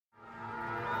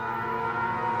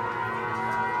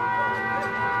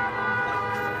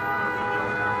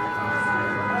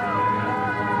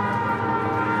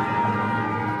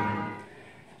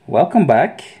Welcome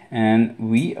back, and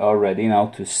we are ready now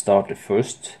to start the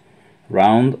first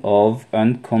round of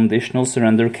Unconditional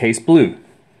Surrender Case Blue.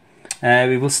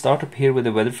 We will start up here with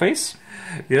the weather phase.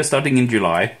 We are starting in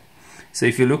July, so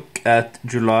if you look at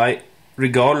July,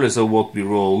 regardless of what we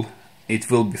roll, it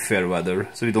will be fair weather,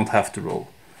 so we don't have to roll.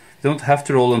 You don't have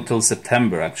to roll until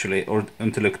September actually, or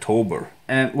until October.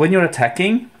 And when you're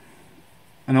attacking,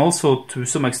 and also to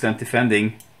some extent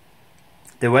defending,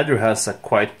 the weather has a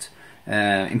quite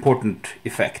important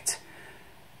effect.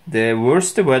 The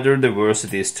worse the weather, the worse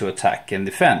it is to attack and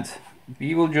defend.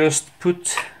 We will just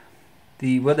put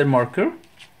the weather marker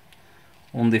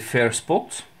on the fair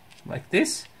spot like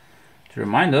this to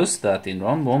remind us that in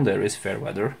round 1 there is fair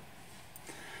weather.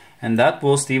 And that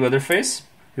was the weather phase.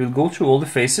 We will go through all the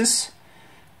phases,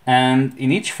 and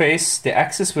in each phase the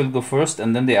Axis will go first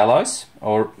and then the Allies,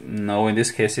 or no, in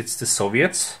this case it's the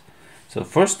Soviets. So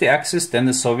first the Axis, then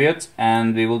the Soviet,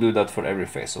 and we will do that for every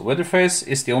phase. So weather phase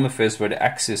is the only phase where the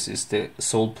Axis is the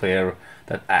sole player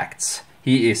that acts.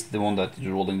 He is the one that is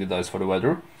rolling the dice for the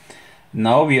weather.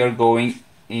 Now we are going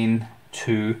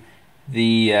into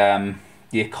the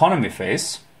economy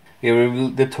phase, where we will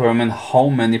determine how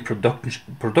many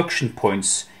production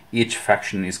points each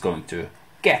faction is going to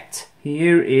get.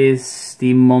 Here is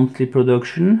the monthly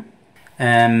production.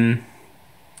 Germany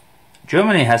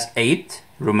has 8.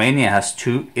 Romania has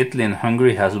 2, Italy and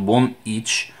Hungary has 1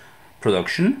 each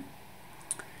production.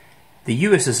 The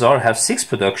USSR have 6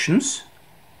 productions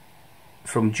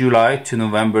from July to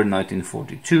November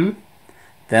 1942.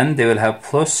 Then they will have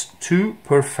 +2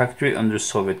 per factory under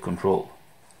Soviet control.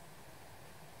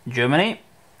 Germany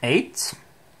 8,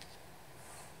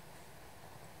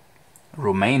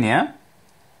 Romania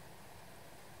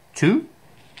 2,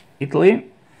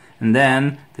 Italy, and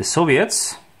then the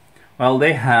Soviets, well,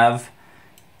 they have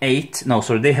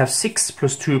 6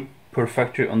 plus 2 per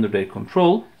factory under their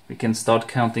control. We can start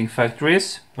counting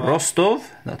factories.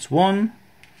 Rostov, that's 1.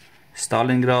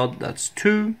 Stalingrad, that's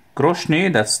 2.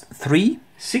 Grozny, that's 3.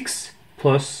 6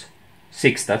 plus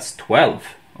 6, that's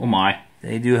 12. Oh my,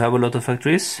 they do have a lot of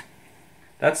factories.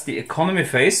 That's the economy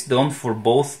phase done for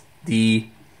both the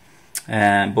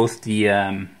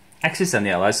Axis and the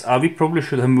Allies. We probably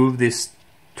should have moved this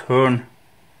turn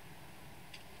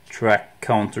track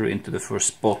counter into the first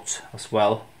spot as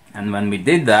well. And when we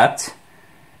did that,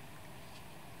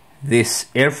 this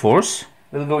Air Force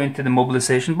will go into the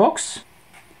mobilization box.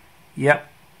 Yep,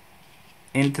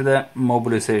 into the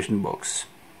mobilization box.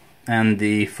 And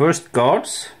the first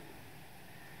guards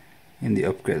in the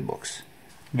upgrade box.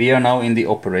 We are now in the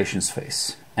operations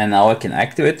phase, and now I can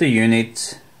activate the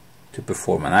unit to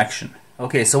perform an action.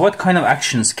 Okay, so what kind of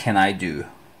actions can I do?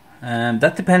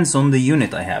 That depends on the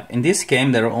unit I have. In this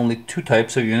game there are only 2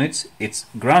 types of units. It's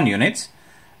ground units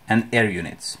and air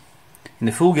units. In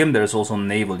the full game there's also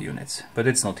naval units, but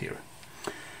it's not here.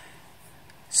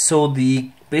 So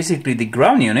basically the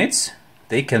ground units,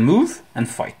 they can move and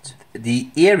fight. The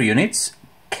air units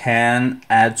can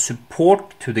add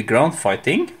support to the ground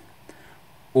fighting,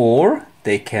 or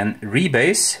they can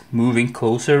rebase, moving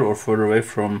closer or further away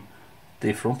from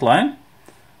the front line,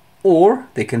 or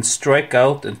they can strike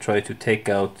out and try to take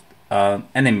out an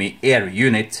enemy air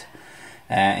unit.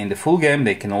 In the full game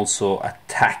they can also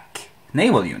attack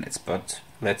naval units, but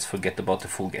let's forget about the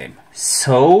full game.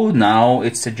 So now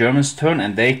it's the Germans' turn,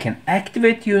 and they can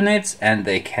activate units and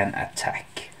they can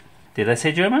attack. Did I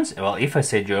say Germans? Well, if I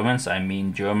say Germans, I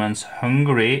mean Germans,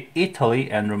 Hungary,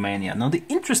 Italy and Romania. Now the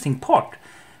interesting part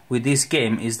with this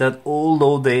game is that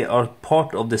although they are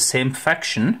part of the same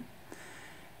faction,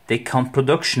 they count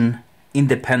production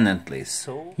independently.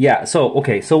 So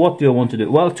what do I want to do?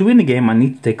 Well, to win the game I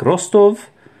need to take Rostov,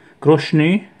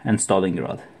 Grozny and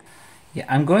Stalingrad. Yeah,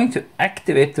 I'm going to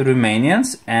activate the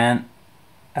Romanians and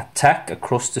attack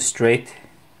across the strait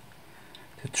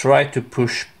to try to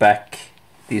push back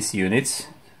these units.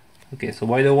 Okay, so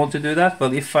why do I want to do that?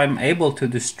 Well, if I'm able to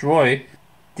destroy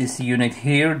this unit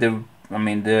here, the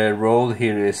road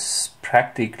here is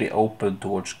practically open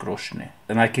towards Grozny.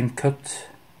 Then I can cut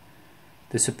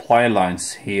the supply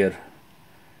lines here.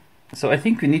 So I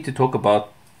think we need to talk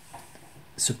about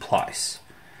supplies,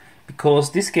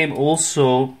 because this game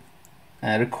also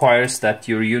requires that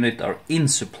your unit are in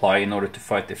supply in order to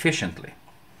fight efficiently.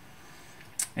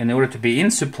 In order to be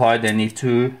in supply they need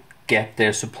to get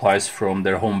their supplies from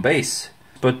their home base.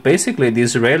 But basically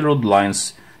these railroad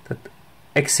lines that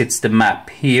exits the map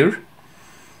here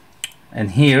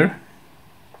and here,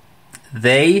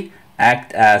 they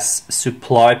act as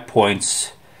supply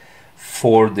points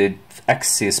for the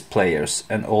Axis players,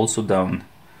 and also down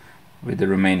with the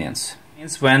Romanians.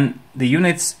 Means when the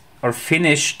units are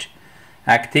finished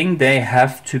acting, they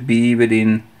have to be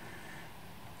within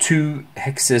 2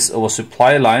 hexes of a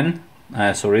supply line.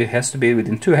 Sorry, it has to be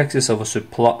within 2 hexes of a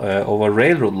supply of a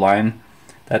railroad line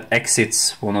that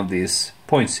exits one of these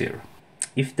points here.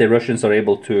 If the Russians are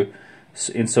able to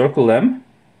encircle them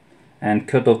and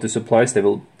cut off the supplies, they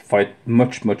will fight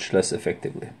much less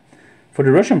effectively. For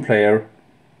the Russian player,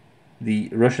 the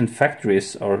Russian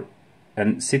factories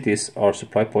and cities are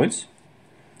supply points.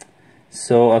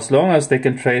 So as long as they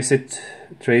can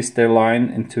trace their line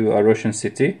into a Russian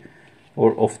city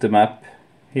or off the map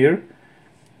here,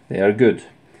 they are good.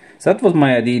 So that was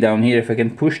my idea down here. If I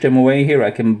can push them away here,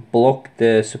 I can block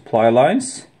the supply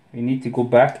lines. We need to go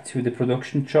back to the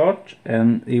production chart,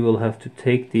 and we will have to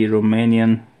take the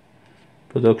Romanian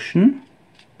production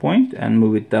point and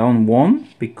move it down 1,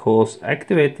 because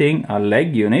activating a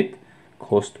leg unit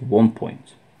cost 1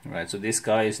 point. Right, so this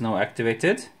guy is now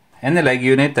activated. And the leg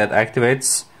unit that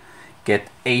activates get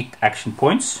 8 action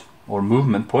points or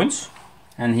movement points,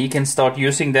 and he can start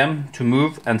using them to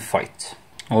move and fight.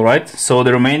 Alright, so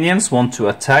the Romanians want to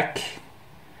attack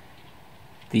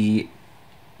the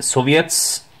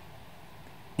Soviets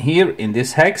here in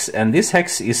this hex, and this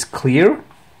hex is clear.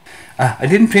 I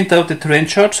didn't print out the terrain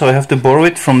chart, so I have to borrow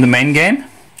it from the main game.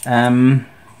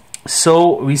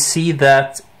 So we see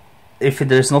that if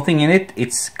there's nothing in it,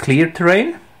 it's clear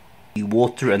terrain. The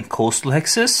water and coastal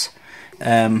hexes,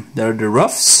 there are the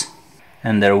roughs,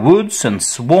 and there are woods and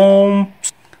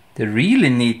swamps. The really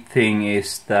neat thing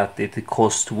is that it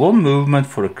costs 1 movement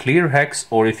for a clear hex,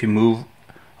 or if you move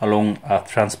along a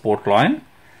transport line.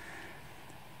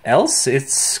 Else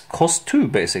it's cost 2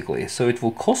 basically. So it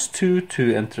will cost 2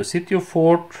 to enter a city or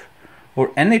fort,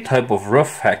 or any type of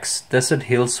rough hex. Desert,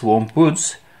 hill, swamp,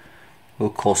 woods will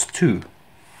cost 2.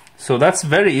 So that's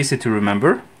very easy to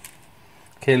remember.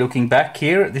 Okay, looking back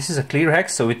here, this is a clear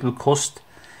hex, so it will cost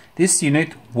this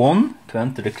unit 1 to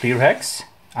enter the clear hex.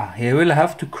 He will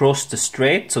have to cross the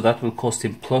strait, so that will cost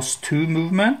him +2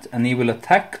 movement, and he will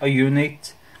attack a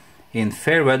unit in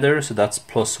fair weather, so that's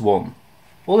 +1.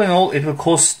 All in all, it will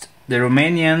cost the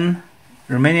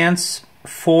Romanians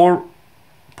 4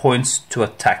 points to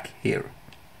attack here.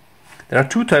 There are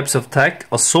 2 types of attack: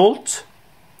 assault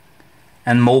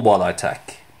and mobile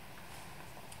attack.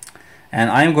 And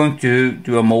I'm going to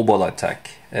do a mobile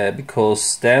attack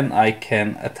because then I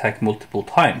can attack multiple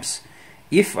times.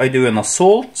 If I do an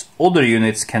assault, other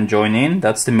units can join in.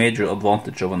 That's the major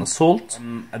advantage of an assault.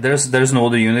 There's no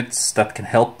other units that can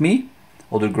help me,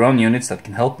 other ground units that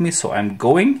can help me, so I'm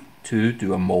going to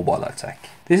do a mobile attack.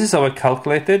 This is how I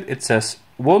calculated. It says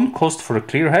 1 cost for a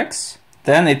clear hex,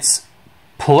 then it's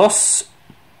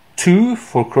 +2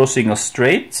 for crossing a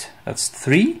strait, that's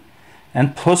 3.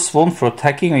 And +1 for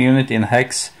attacking a unit in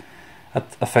hex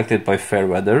affected by fair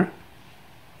weather.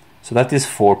 So that is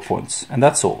 4 points, and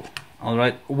that's all.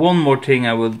 Alright, one more thing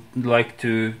I would like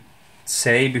to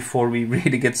say before we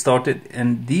really get started.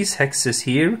 And these hexes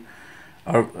here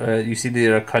are, you see they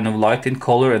are kind of light in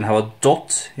color and have a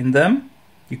dot in them.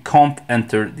 You can't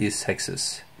enter these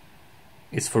hexes.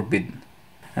 It's forbidden.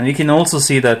 And you can also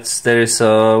see that there is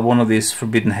one of these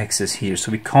forbidden hexes here,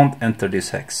 so we can't enter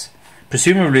this hex.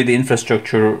 Presumably the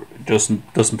infrastructure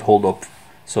doesn't hold up,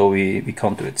 so we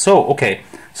can't do it. So okay,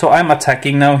 so I'm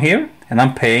attacking now here, and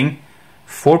I'm paying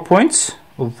 4 points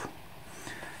of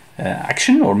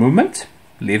action or movement.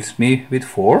 Leaves me with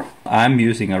 4. I'm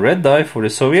using a red die for the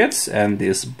Soviets and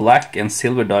this black and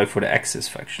silver die for the Axis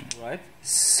faction. Right.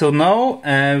 So now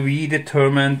we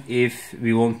determined if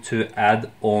we want to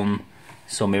add on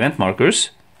some event markers.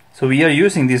 So we are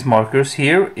using these markers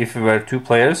here if we were 2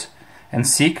 players, and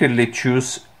secretly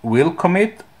choose will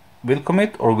commit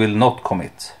or will not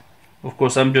commit. Of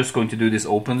course, I'm just going to do this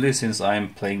openly since I'm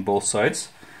playing both sides.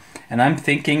 And I'm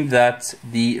thinking that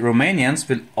the Romanians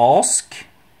will ask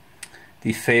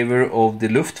the favor of the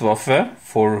Luftwaffe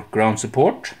for ground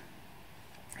support.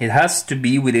 It has to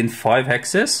be within 5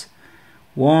 hexes.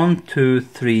 1, 2,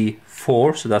 3,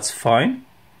 4, so that's fine.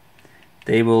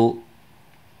 They will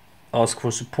ask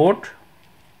for support.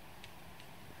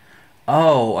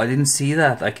 Oh, I didn't see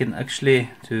that. I can actually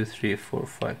 2, 3, 4,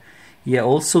 5. Yeah,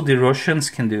 also the Russians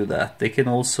can do that. They can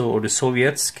also, or the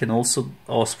Soviets can also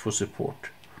ask for support.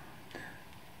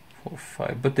 4,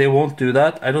 5. But they won't do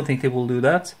that. I don't think they will do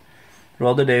that.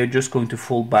 Rather, they're just going to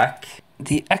fall back.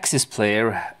 The Axis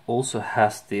player also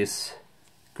has this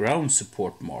ground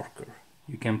support marker.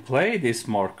 You can play this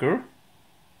marker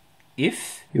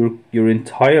if your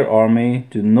entire army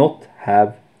do not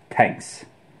have tanks.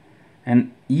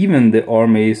 And even the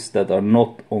armies that are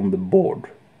not on the board,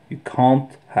 you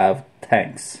can't have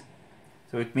tanks.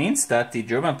 So it means that the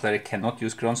German player cannot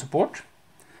use ground support,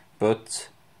 but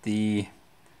the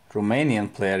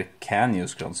Romanian player can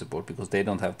use ground support because they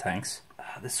don't have tanks.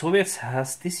 the Soviets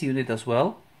has this unit as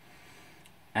well,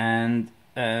 and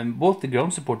both the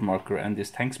ground support marker and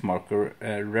this tanks marker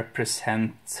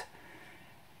represents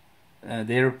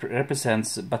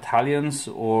battalions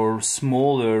or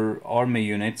smaller army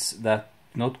units that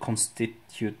not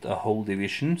constitute a whole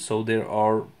division, so they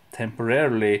are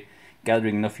temporarily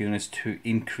gathering enough units to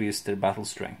increase their battle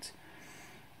strength.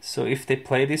 So if they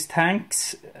play these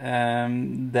tanks,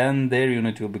 then their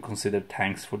unit will be considered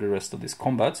tanks for the rest of this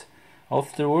combat.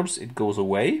 Afterwards it goes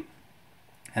away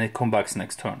and it comes back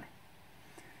next turn.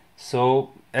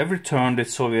 So every turn the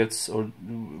Soviets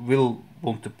will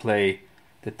want to play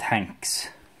the tanks.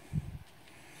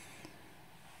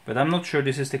 But I'm not sure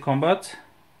this is the combat.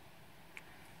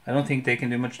 I don't think they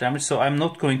can do much damage, so I'm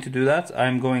not going to do that.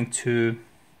 I'm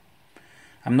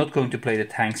not going to play the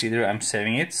tanks either, I'm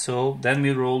saving it. So then we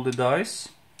roll the dice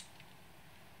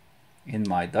in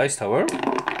my dice tower.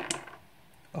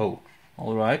 Oh,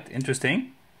 alright,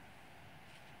 interesting.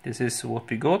 This is what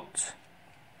we got.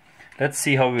 Let's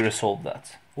see how we resolve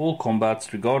that. All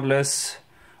combats, regardless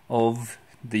of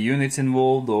the units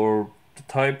involved or the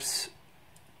types,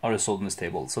 are resolved in this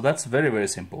table. So that's very, very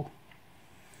simple.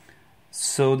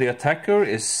 So the attacker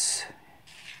is,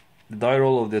 the die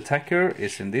roll of the attacker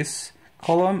is in this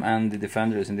column and the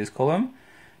defender is in this column.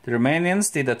 The Romanians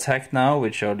did attack now,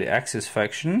 which are the Axis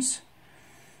factions,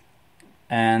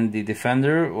 and the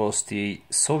defender was the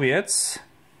Soviets.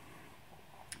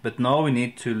 But now we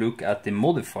need to look at the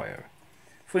modifier.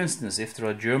 For instance, if there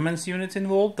are Germans units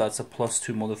involved, that's a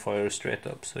 +2 modifier straight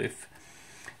up. So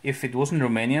if it wasn't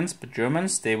Romanians but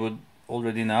Germans, they would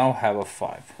already now have a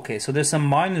 5. Okay, so there's a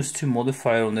 -2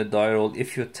 modifier on the die roll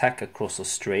if you attack across a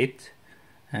straight,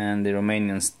 and the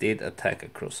Romanians did attack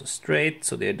across a straight,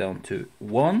 so they're down to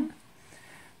 1.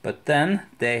 But then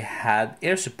they had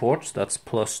air support, so that's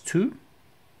 +2.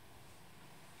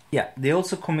 Yeah, they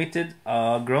also committed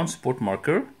a ground support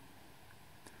marker,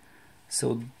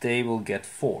 so they will get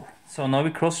 4. So now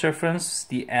we cross-reference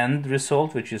the end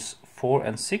result, which is 4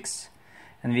 and 6,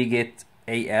 and we get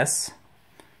AS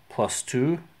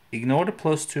 +2. Ignore the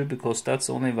 +2 because that's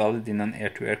only valid in an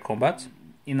air-to-air combat.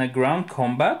 In a ground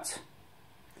combat,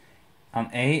 an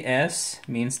AS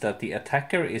means that the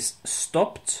attacker is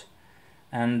stopped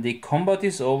and the combat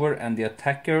is over and the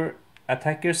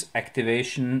attacker's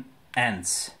activation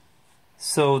ends.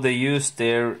 So they use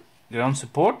their ground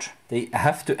support. They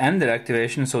have to end their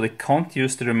activation, so they can't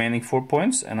use the remaining 4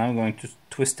 points, and I'm going to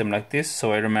twist them like this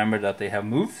so I remember that they have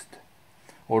moved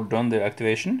or done their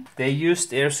activation. They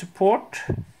used air support,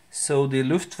 so the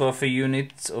Luftwaffe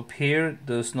unit up here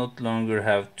does not longer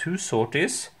have 2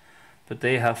 sorties, but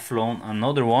they have flown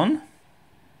another one,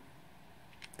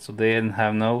 so they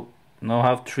now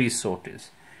have 3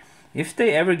 sorties. If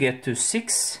they ever get to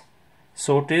 6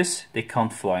 sorties, they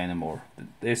can't fly anymore.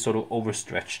 They sort of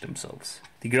overstretch themselves.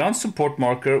 The ground support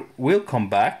marker will come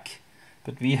back,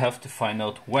 but we have to find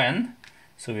out when.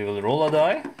 So we will roll a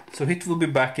die. So it will be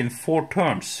back in 4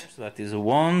 turns. So that is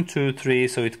 1, 2, 3.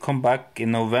 So it come back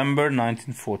in November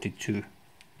 1942.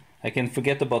 I can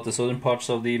forget about the southern parts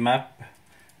of the map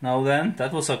now then.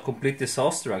 That was a complete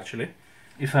disaster actually.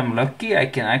 If I'm lucky, I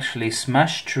can actually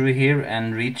smash through here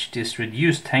and reach this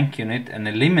reduced tank unit and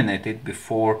eliminate it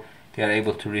before they are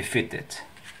able to refit it.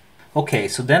 Okay,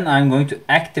 so then I'm going to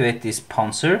activate this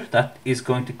Panzer. That is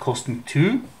going to cost me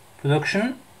 2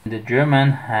 production. The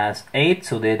German has 8,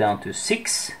 so they're down to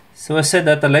 6. So I said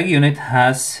that the leg unit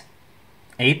has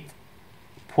 8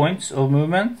 points of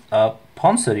movement. A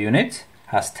Panzer unit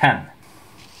has 10.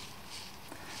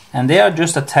 And they are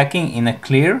just attacking in a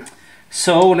clear.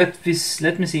 So let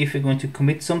me see if we're going to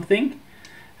commit something.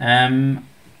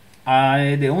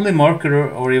 The only marker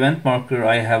or event marker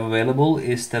I have available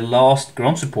is the last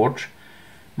ground support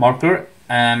marker,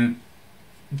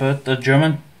 but a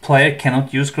German player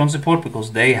cannot use ground support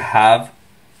because they have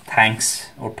tanks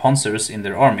or panzers in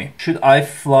their army. Should I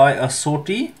fly a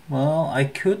sortie? Well, I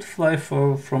could fly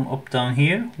from up down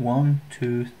here. 1,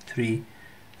 2, 3,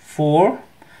 4.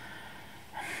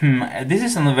 This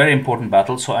is a very important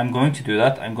battle, so I'm going to do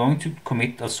that. I'm going to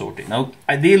commit a sortie. Now,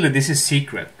 ideally this is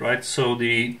secret, right? So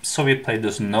the Soviet player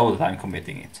doesn't know that I'm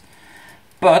committing it.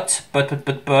 But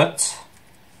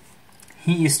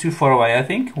he is too far away, I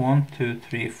think. 1, 2,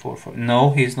 3, 4, 5. No,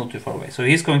 he's not too far away. So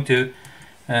he's going to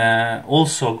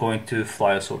also going to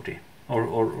fly a sortie,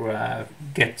 or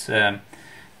get.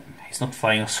 He's not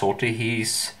flying a sortie.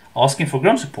 He's asking for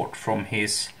ground support from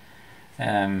his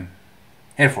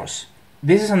air force.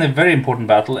 This is a very important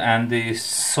battle, and the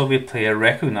Soviet player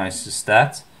recognizes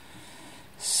that.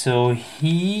 So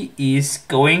he is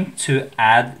going to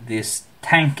add this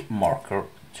tank marker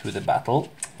to the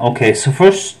battle. Okay, so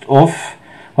first off,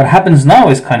 What happens now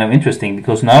is kind of interesting,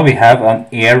 because now we have an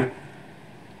air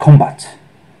combat.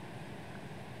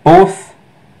 Both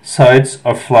sides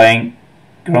are flying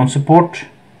ground support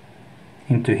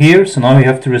into here, so now we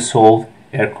have to resolve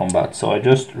air combat. So I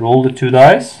just roll the 2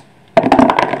 dice.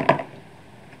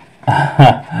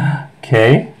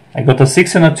 Okay, I got a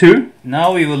 6 and a 2.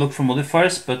 Now we will look for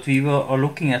modifiers, but we are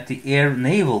looking at the air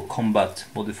naval combat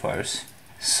modifiers.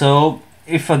 So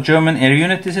if a German air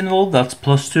unit is involved, that's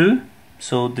 +2.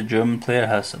 So the German player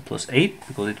has a +8,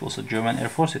 because it was a German Air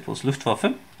Force, it was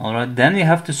Luftwaffe. Alright, then we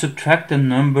have to subtract the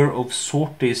number of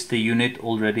sorties the unit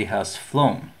already has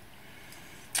flown.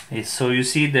 So you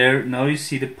see there, now you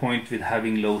see the point with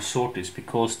having low sorties,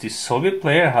 because the Soviet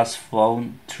player has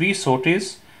flown 3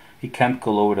 sorties, he can't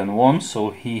go lower than 1,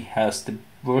 so he has the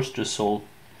worst result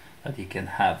that he can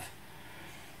have.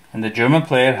 And the German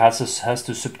player has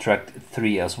to subtract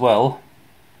 3 as well.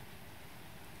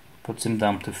 Puts him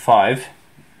down to 5.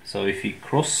 So if we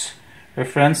cross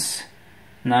reference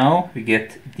now, we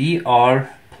get DR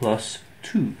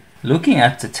 +2. Looking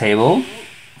at the table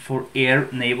for air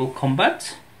naval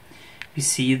combat, we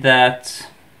see that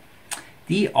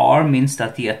DR means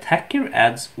that the attacker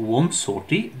adds 1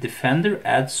 sortie, defender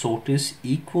adds sorties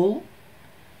equal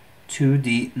to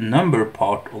the number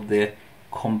part of the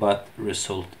combat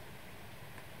result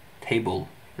table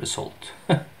result.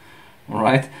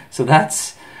 Alright, so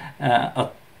that's a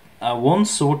 1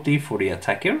 sortie for the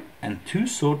attacker and 2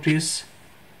 sorties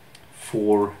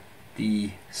for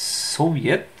the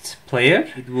Soviet player.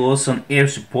 It was on air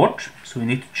support, so we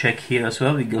need to check here as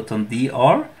well. We got on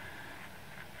DR.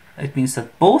 It means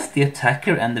that both the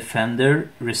attacker and defender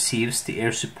receives the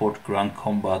air support ground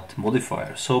combat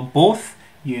modifier. So both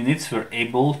units were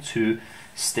able to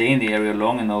stay in the area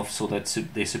long enough so that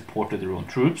they supported their own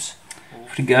troops.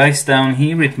 For the guys down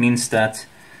here, it means that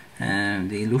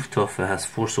the Luftwaffe has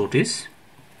 4 sorties,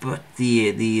 but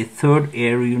the 3rd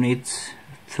air unit,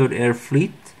 3rd air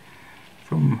fleet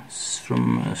from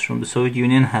the Soviet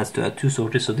Union has to add 2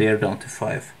 sorties, so they are down to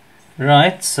 5.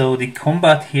 Right, so the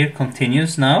combat here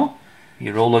continues now.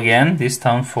 We roll again, this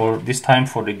time for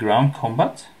the ground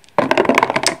combat.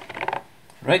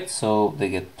 Right, so they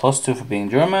get +2 for being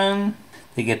German.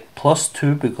 They get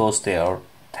 +2 because they are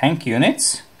tank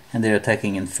units and they're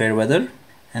attacking in fair weather.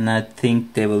 And I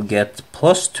think they will get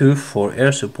 +2 for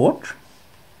air support.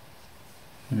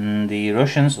 The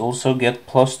Russians also get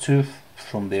 +2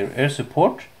 from their air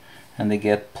support, and they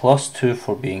get +2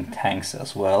 for being tanks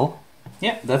as well.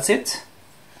 Yeah, that's it.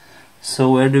 So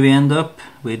where do we end up?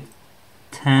 With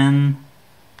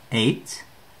 10-8.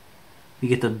 We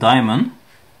get a diamond,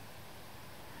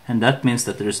 and that means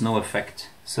that there is no effect.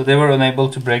 So they were unable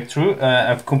to break through.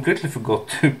 I've completely forgot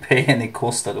to pay any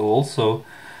cost at all, so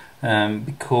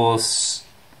because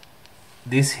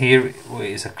this here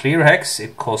is a clear hex,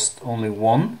 it cost only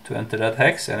 1 to enter that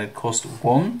hex, and it cost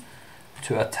 1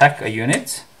 to attack a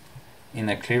unit in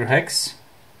a clear hex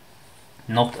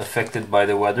not affected by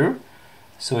the weather.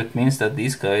 So it means that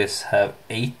these guys have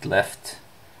 8 left.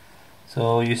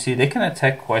 So you see they can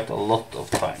attack quite a lot of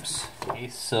times. Okay,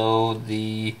 so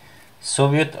the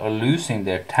Soviet are losing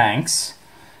their tanks.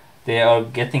 They are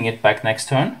getting it back next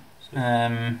turn.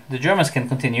 The Germans can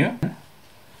continue,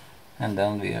 and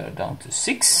then we are down to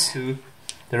 6.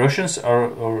 The Russians are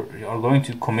going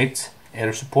to commit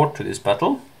air support to this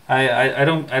battle. I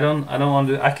don't want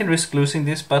to. I can risk losing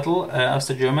this battle as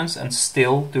the Germans and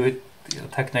still do it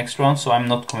attack next round, so I'm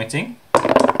not committing.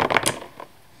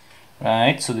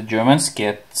 Right, so the Germans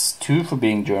get 2 for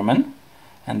being German,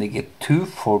 and they get 2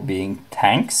 for being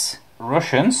tanks.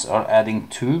 Russians are adding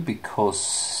 2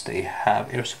 because they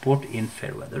have air support in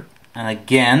fair weather. And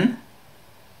again,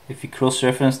 if we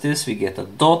cross-reference this, we get a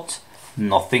dot.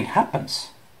 Nothing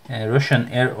happens. The Russian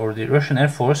Air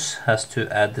Force has to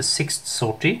add the 6th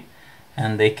sortie,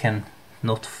 and they can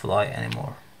not fly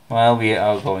anymore. Well, we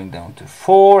are going down to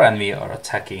 4, and we are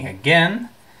attacking again.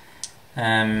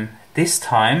 This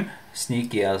time,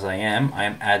 sneaky as I am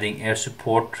adding air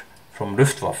support from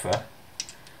Luftwaffe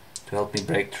to help me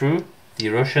break through. The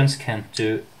Russians can't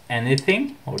do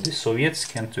anything, or the Soviets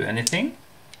can't do anything.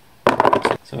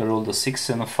 So I rolled a 6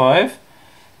 and a 5.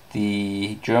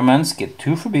 The Germans get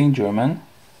 2 for being German,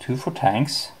 2 for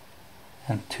tanks,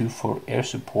 and 2 for air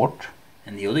support.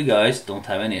 And the other guys don't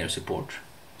have any air support,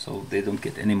 so they don't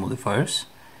get any modifiers.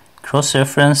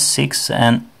 Cross-reference 6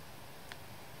 and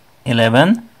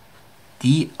 11.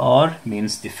 DR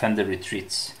means defender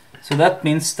retreats. So that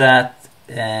means that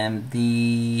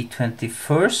the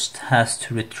 21st has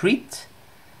to retreat.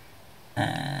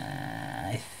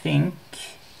 I think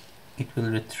it will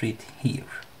retreat here.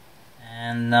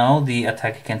 And now the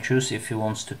attacker can choose if he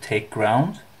wants to take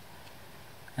ground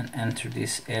and enter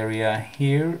this area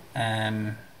here.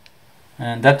 And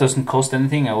that doesn't cost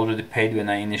anything. I already paid when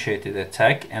I initiated the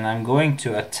attack, and I'm going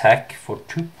to attack for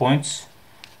 2 points.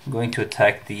 I'm going to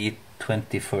attack the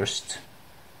 21st.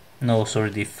 No, sorry,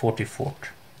 the 44th.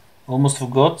 Almost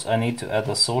forgot, I need to add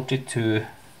a sortie to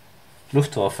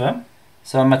Luftwaffe.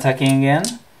 So I'm attacking again,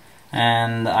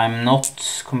 and I'm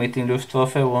not committing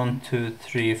Luftwaffe. 1, 2,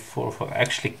 3, 4, 5. I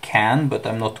actually can, but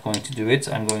I'm not going to do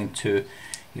it. I'm going to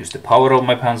use the power of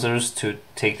my panzers to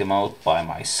take them out by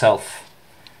myself,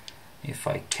 if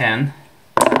I can.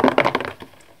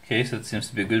 Okay, so it seems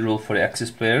to be a good roll for the Axis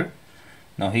player.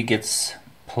 Now he gets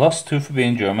 +2 for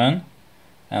being German,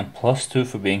 and +2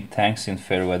 for being tanks in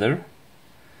fair weather.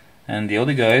 And the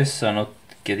other guys are not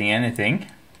getting anything.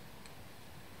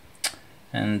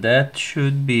 And that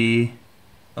should be...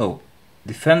 oh,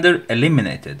 defender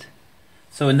eliminated.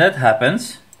 So when that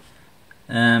happens,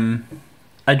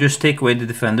 I just take away the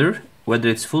defender, whether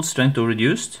it's full strength or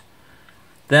reduced.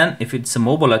 Then if it's a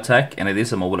mobile attack, and it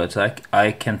is a mobile attack,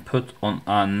 I can put on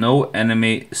a no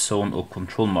enemy zone of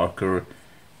control marker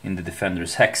in the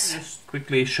defender's hex. Just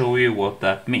quickly show you what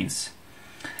that means.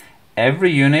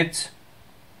 Every unit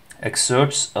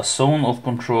exerts a zone of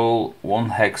control 1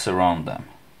 hex around them.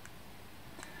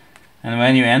 And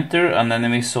when you enter an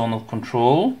enemy zone of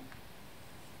control,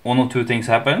 one of two things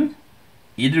happen.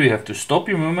 Either you have to stop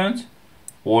your movement,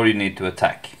 or you need to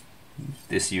attack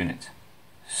this unit.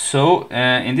 So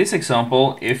in this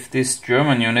example, if this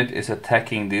German unit is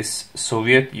attacking this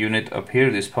Soviet unit up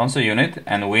here, this Panzer unit,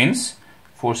 and wins,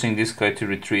 forcing this guy to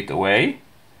retreat away,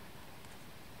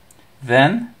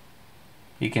 then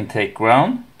he can take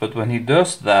ground. But when he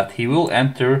does that, he will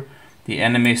enter the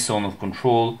enemy zone of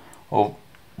control of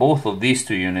both of these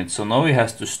two units. So now he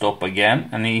has to stop again,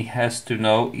 and he has to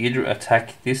now either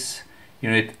attack this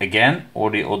unit again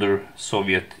or the other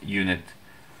Soviet unit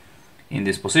in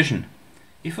this position.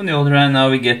 If on the other hand now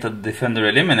we get a defender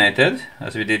eliminated,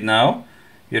 as we did now,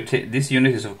 this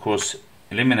unit is of course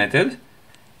eliminated,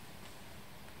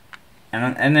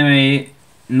 and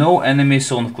no enemy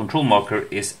zone of control marker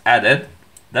is added.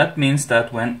 That means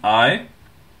that when I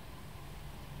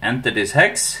enter this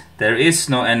hex, there is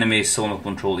no enemy zone of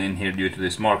control in here due to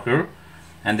this marker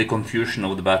and the confusion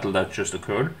of the battle that just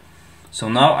occurred. So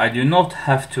now I do not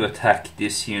have to attack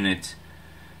this unit.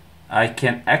 I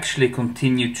can actually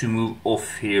continue to move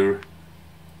off here,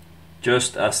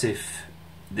 just as if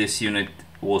this unit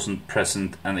wasn't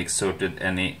present and exerted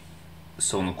any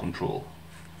zone of control.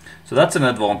 So that's an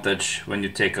advantage when you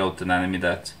take out an enemy,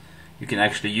 that you can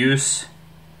actually use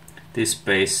this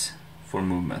space for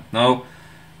movement. Now,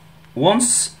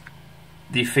 once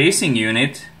the facing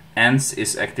unit ends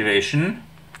its activation,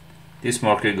 this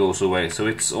marker goes away. So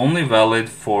it's only valid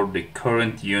for the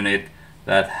current unit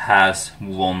that has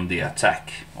won the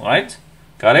attack. Alright,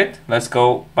 got it? Let's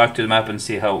go back to the map and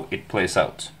see how it plays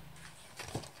out.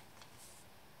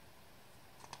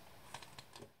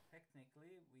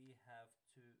 Technically, we have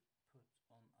to put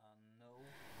on a no.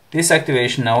 This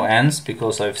activation now ends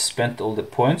because I've spent all the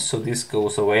points, so this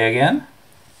goes away again.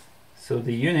 So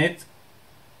the unit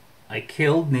I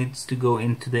killed needs to go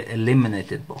into the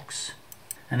eliminated box,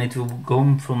 and it will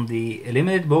go from the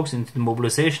eliminated box into the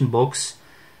mobilization box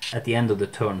at the end of the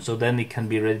turn. So then it can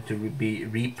be ready to be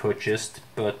repurchased,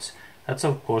 but that's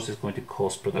of course is going to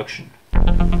cost production.